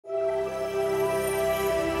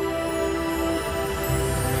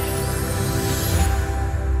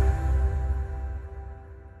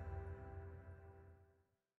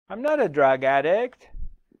I'm not a drug addict.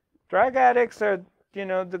 Drug addicts are,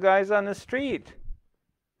 the guys on the street.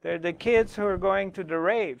 They're the kids who are going to the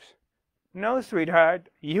raves. No, sweetheart,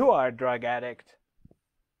 you are a drug addict.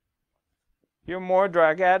 You're more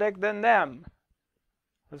drug addict than them.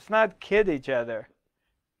 Let's not kid each other.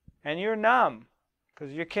 And you're numb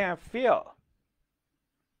because you can't feel.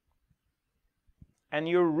 And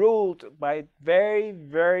you're ruled by very,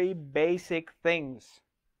 very basic things.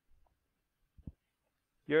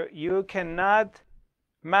 You cannot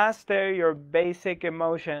master your basic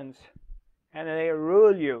emotions, and they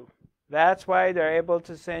rule you. That's why they're able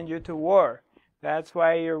to send you to war. That's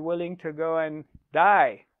why you're willing to go and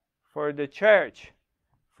die for the church,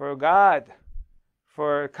 for God,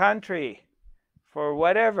 for country, for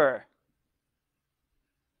whatever.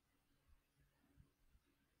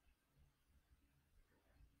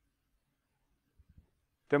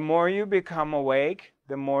 The more you become awake,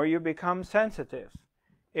 the more you become sensitive.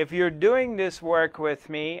 If you're doing this work with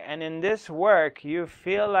me, and in this work you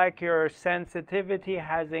feel like your sensitivity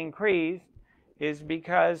has increased, is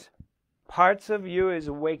because parts of you is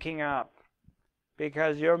waking up.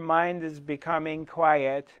 Because your mind is becoming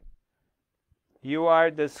quiet. You are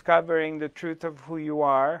discovering the truth of who you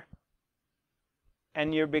are.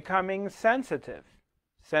 And you're becoming sensitive.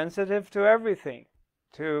 Sensitive to everything.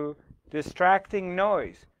 To distracting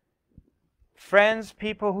noise. Friends,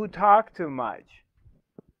 people who talk too much.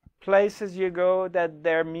 Places you go that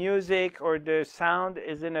their music or their sound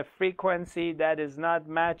is in a frequency that is not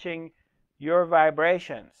matching your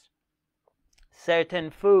vibrations.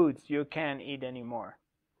 Certain foods you can't eat anymore.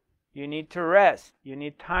 You need to rest. You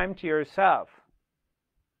need time to yourself.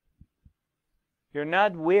 You're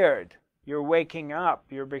not weird. You're waking up.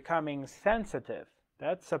 You're becoming sensitive.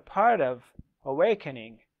 That's a part of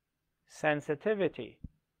awakening. Sensitivity.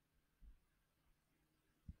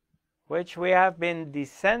 Which we have been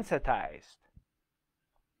desensitized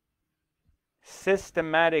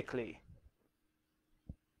systematically.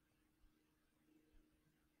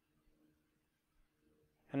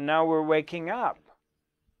 And now we're waking up.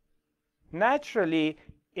 Naturally,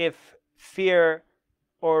 if fear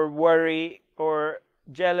or worry or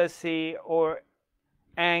jealousy or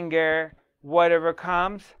anger, whatever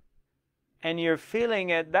comes, and you're feeling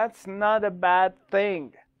it, that's not a bad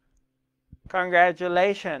thing.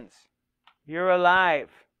 Congratulations. You're alive.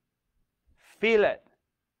 Feel it.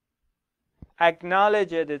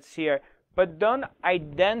 Acknowledge it, it's here. But don't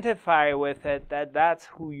identify with it that that's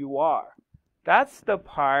who you are. That's the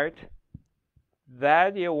part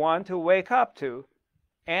that you want to wake up to.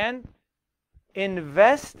 And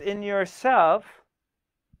invest in yourself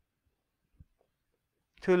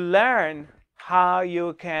to learn how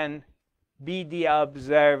you can be the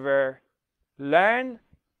observer. Learn.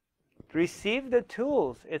 Receive the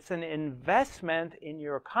tools. It's an investment in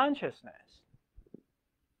your consciousness.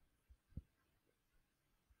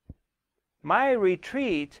 My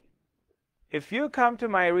retreat, if you come to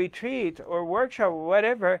my retreat or workshop or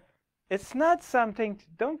whatever, it's not something,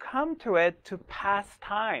 don't come to it to pass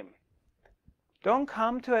time. Don't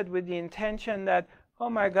come to it with the intention that, oh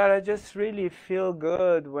my God, I just really feel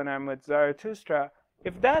good when I'm with Zarathustra.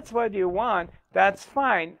 If that's what you want, that's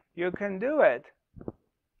fine. You can do it.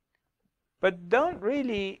 But don't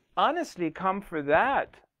really honestly come for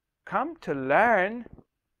that. Come to learn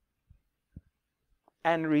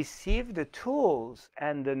and receive the tools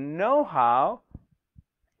and the know-how,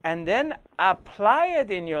 and then apply it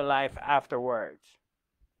in your life afterwards.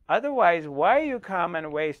 Otherwise, why you come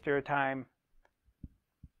and waste your time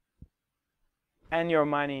and your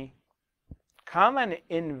money? Come and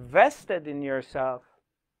invest it in yourself.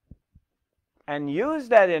 And use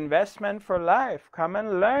that investment for life. Come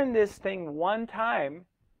and learn this thing one time.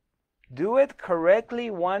 Do it correctly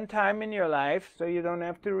one time in your life so you don't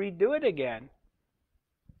have to redo it again.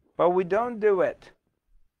 But we don't do it.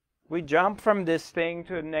 We jump from this thing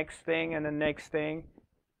to the next thing and the next thing.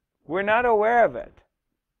 We're not aware of it.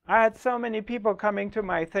 I had so many people coming to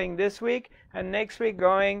my thing this week and next week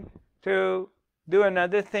going to do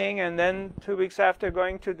another thing and then 2 weeks after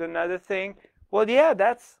going to another thing. Well, yeah,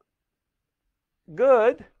 that's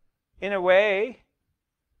good in a way.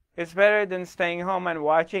 It's better than staying home and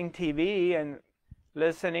watching TV and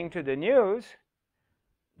listening to the news.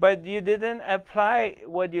 But you didn't apply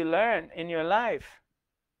what you learned in your life.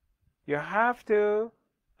 You have to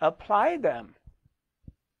apply them.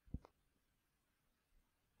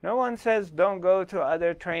 No one says don't go to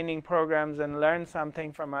other training programs and learn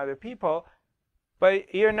something from other people,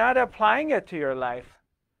 but you're not applying it to your life.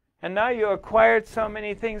 And now you acquired so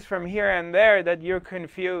many things from here and there that you're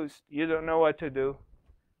confused. You don't know what to do.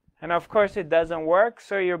 And of course it doesn't work,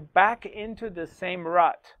 so you're back into the same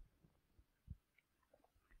rut.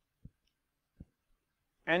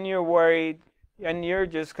 and you're worried, and you're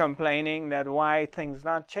just complaining that why things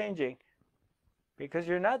not changing, because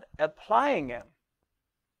you're not applying them.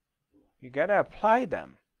 You got to apply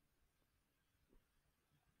them.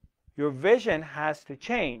 Your vision has to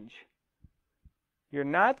change. You're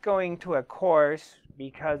not going to a course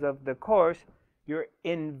because of the course. You're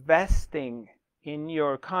investing in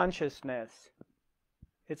your consciousness.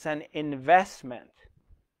 It's an investment.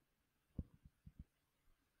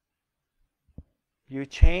 You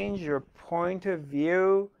change your point of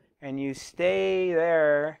view and you stay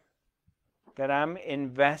there, that I'm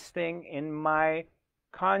investing in my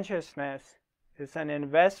consciousness. It's an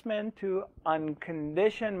investment to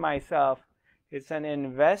uncondition myself. It's an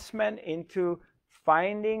investment into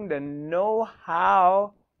finding the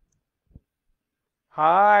know-how,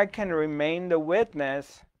 how I can remain the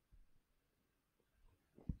witness,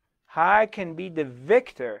 how I can be the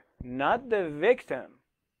victor, not the victim.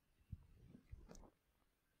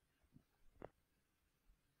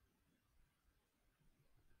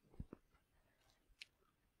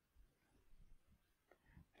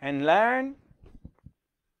 And learn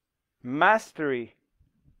mastery.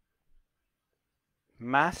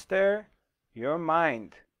 Master your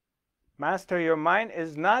mind. Master your mind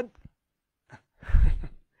is not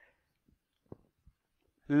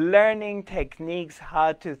learning techniques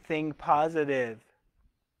how to think positive,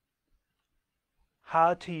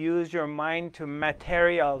 how to use your mind to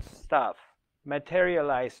materialize stuff,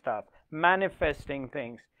 manifesting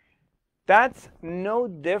things. That's no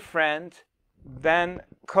different than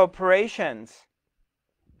corporations.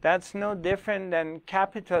 That's no different than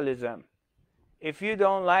capitalism. If you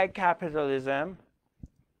don't like capitalism,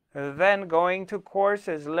 then going to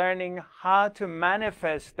courses, learning how to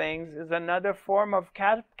manifest things is another form of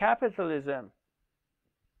capitalism.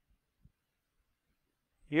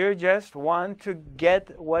 You just want to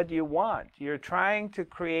get what you want. You're trying to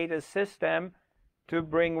create a system to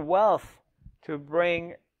bring wealth, to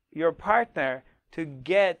bring your partner, to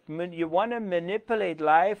get, you want to manipulate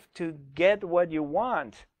life to get what you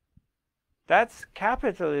want. That's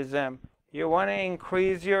capitalism. You want to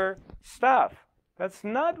increase your stuff. That's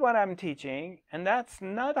not what I'm teaching, and that's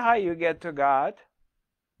not how you get to God.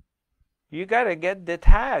 You got to get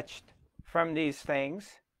detached from these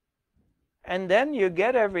things, and then you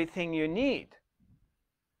get everything you need.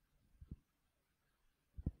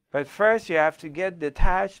 But first you have to get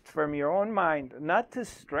detached from your own mind, not to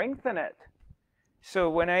strengthen it.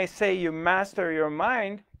 So when I say you master your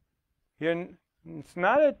mind, it's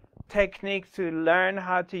not a technique to learn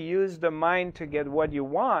how to use the mind to get what you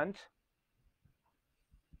want,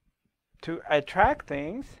 to attract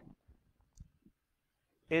things.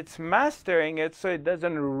 It's mastering it so it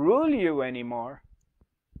doesn't rule you anymore.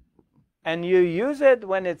 And you use it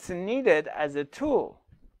when it's needed as a tool.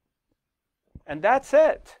 And that's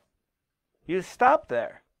it. You stop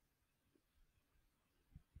there.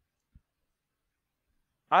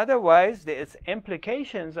 Otherwise, its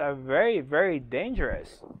implications are very, very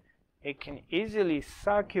dangerous. It can easily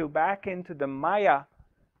suck you back into the Maya,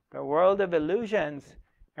 the world of illusions.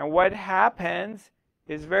 And what happens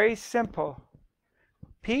is very simple.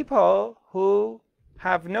 People who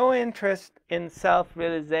have no interest in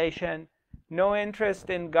self-realization, no interest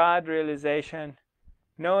in God realization,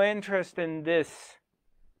 no interest in this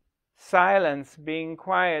silence, being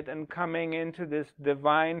quiet and coming into this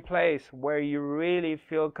divine place where you really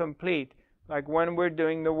feel complete. Like when we're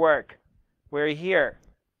doing the work, we're here.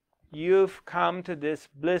 You've come to this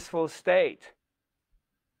blissful state.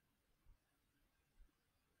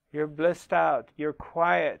 You're blissed out. You're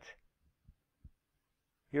quiet.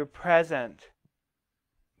 You're present.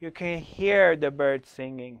 You can hear the birds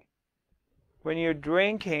singing. When you're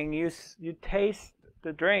drinking, you taste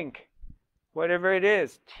the drink. Whatever it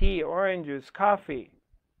is, tea, orange juice, coffee.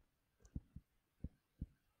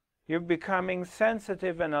 You're becoming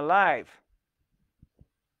sensitive and alive.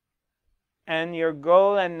 And your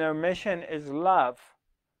goal and your mission is love.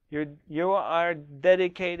 You are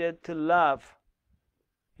dedicated to love.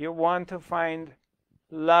 You want to find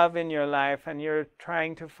love in your life, and you're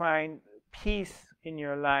trying to find peace in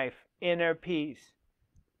your life, inner peace.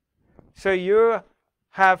 So you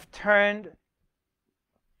have turned,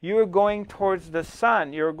 you're going towards the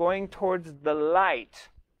sun, you're going towards the light.